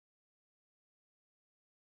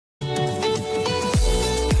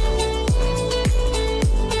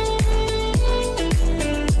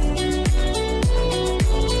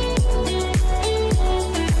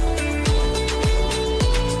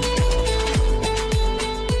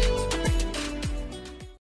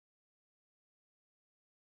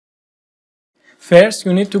First,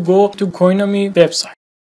 you need to go to Coinomi website.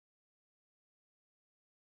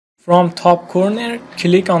 From top corner,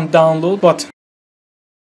 click on download button.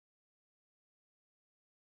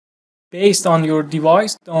 Based on your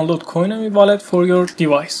device, download Coinomi wallet for your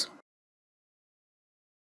device.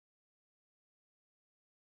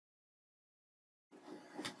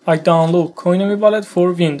 I download Coinomi wallet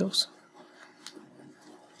for Windows.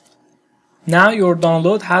 Now your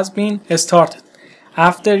download has been started.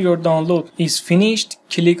 After your download is finished,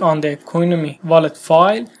 click on the Coinomi wallet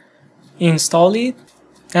file, install it,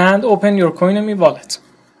 and open your Coinomi wallet.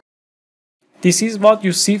 This is what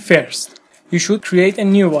you see first. You should create a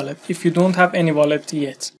new wallet if you don't have any wallet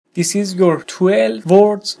yet. This is your 12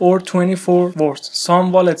 words or 24 words.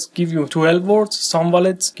 Some wallets give you 12 words, some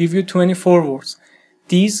wallets give you 24 words.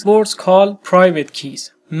 These words called private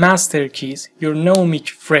keys, master keys, your nomic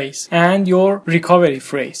phrase, and your recovery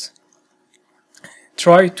phrase.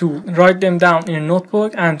 Try to write them down in a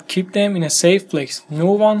notebook and keep them in a safe place.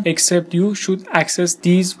 No one except you should access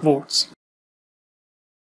these words.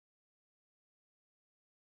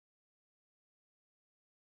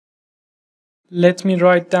 Let me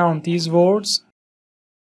write down these words.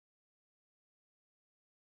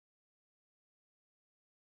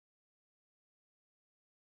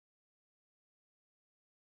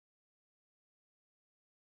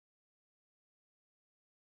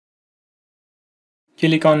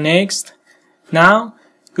 Click on next. Now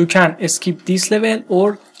you can skip this level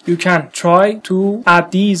or you can try to add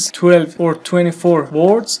these 12 or 24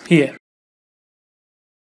 words here.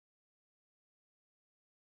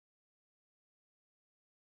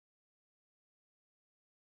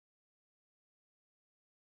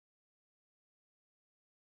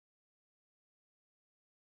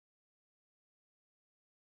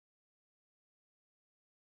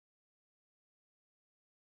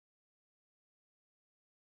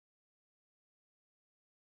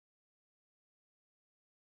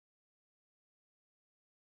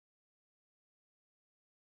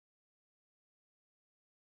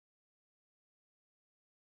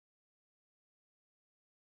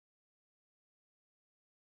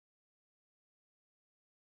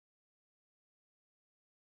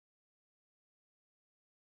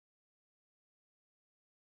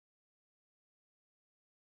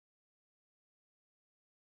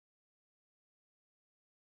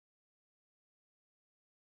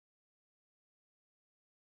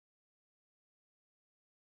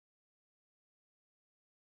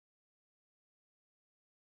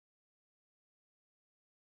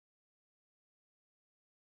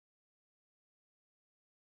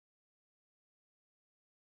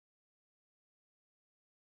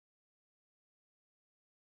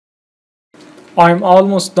 I'm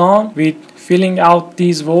almost done with filling out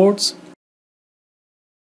these words.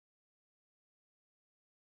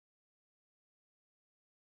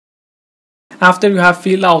 After you have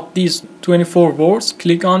filled out these 24 words,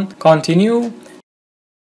 click on continue.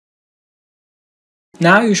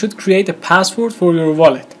 Now you should create a password for your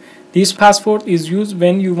wallet. This password is used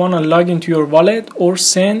when you want to log into your wallet or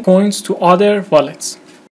send coins to other wallets.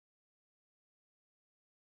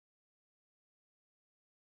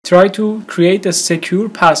 Try to create a secure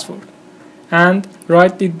password and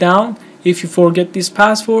write it down. If you forget this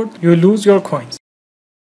password, you lose your coins.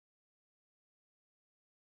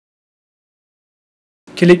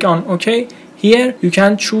 Click on OK. Here you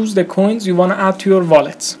can choose the coins you want to add to your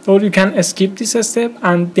wallet, or you can skip this step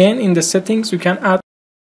and then in the settings you can add.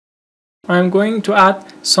 I'm going to add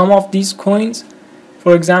some of these coins,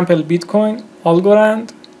 for example Bitcoin,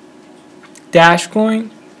 Algorand,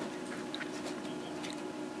 Dashcoin,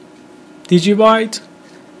 Digibyte,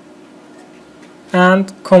 and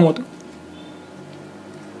Komodo.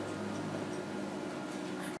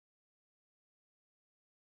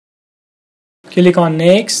 Click on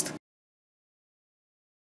next.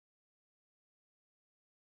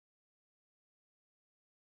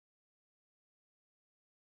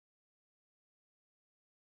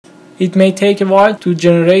 It may take a while to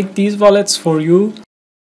generate these wallets for you.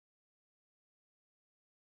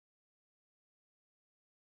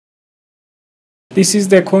 This is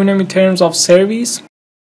the Coinomi terms of service.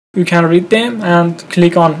 You can read them and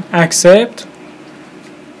click on accept.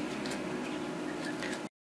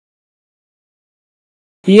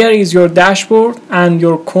 Here is your dashboard and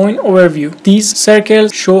your coin overview. These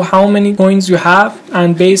circles show how many coins you have,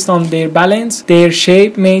 and based on their balance, their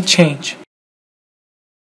shape may change.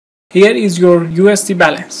 Here is your USD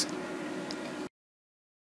balance.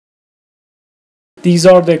 These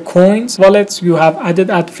are the coins wallets you have added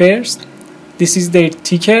at first. This is their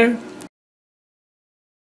ticker,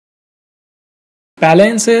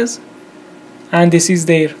 balances, and this is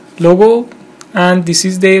their logo and this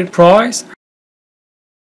is their price.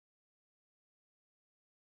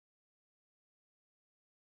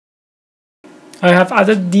 I have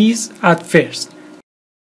added these at first.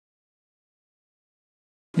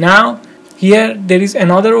 Now here there is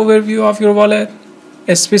another overview of your wallet,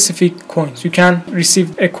 a specific coins. You can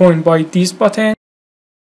receive a coin by this button.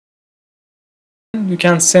 You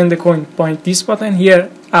can send a coin by this button. Here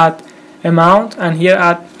add amount and here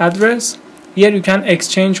add address. Here you can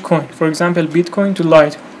exchange coin, for example Bitcoin to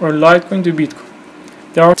Litecoin or Litecoin to Bitcoin.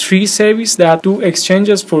 There are 3 services that do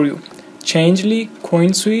exchanges for you: Changely,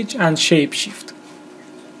 CoinSwitch and Shapeshift.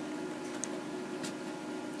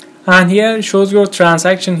 And here it shows your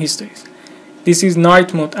transaction histories. This is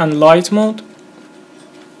night mode and light mode.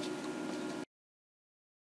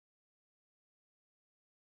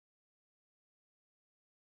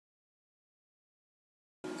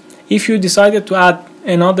 If you decided to add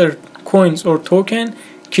another coins or token,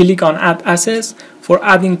 click on add assets. For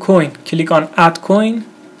adding coin, click on add coin.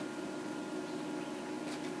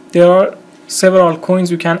 There are several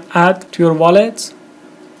coins you can add to your wallet.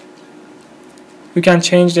 You can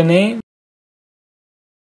change the name.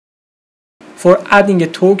 For adding a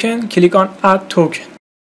token, click on add token.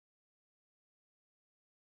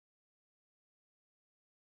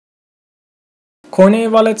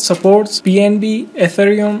 Coinomi wallet supports BNB,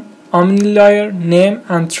 Ethereum, OmniLayer, Name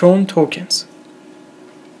and Tron tokens.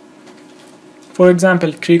 For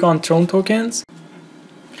example, click on Tron tokens.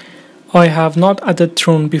 I have not added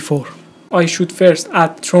Tron before. I should first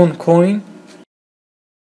add Tron coin.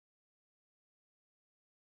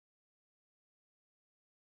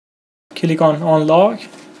 Click on unlock.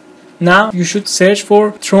 Now you should search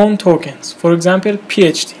for Tron tokens, for example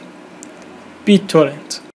PHT,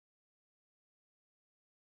 BitTorrent.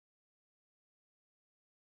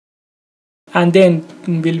 And then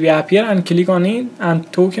will be appear and click on it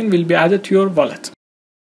and token will be added to your wallet.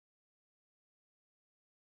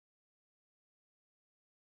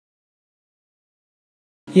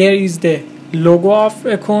 Here is the logo of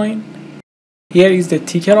a coin. Here is the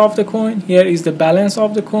ticker of the coin, here is the balance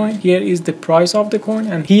of the coin, here is the price of the coin,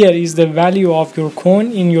 and here is the value of your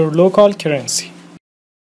coin in your local currency.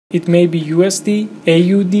 It may be USD,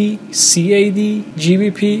 AUD, CAD,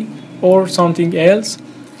 GBP or something else.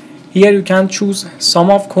 Here you can choose sum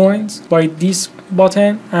of coins by this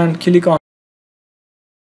button and click on.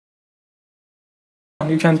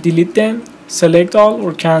 You can delete them, select all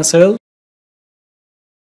or cancel.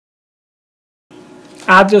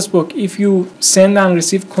 Address book. If you send and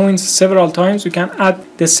receive coins several times, you can add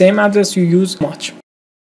the same address you use much.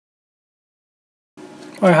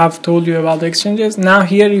 I have told you about the exchanges. Now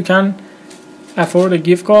here you can afford a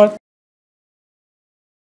gift card.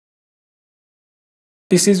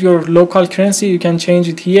 This is your local currency. You can change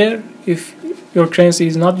it here if your currency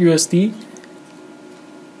is not USD.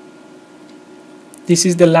 This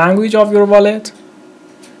is the language of your wallet,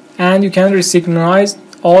 and you can recognize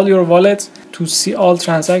all your wallets to see all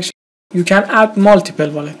transactions. You can add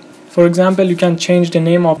multiple wallets. For example, you can change the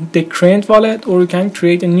name of the current wallet, or you can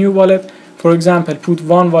create a new wallet. For example, put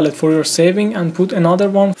one wallet for your saving and put another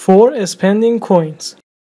one for spending coins.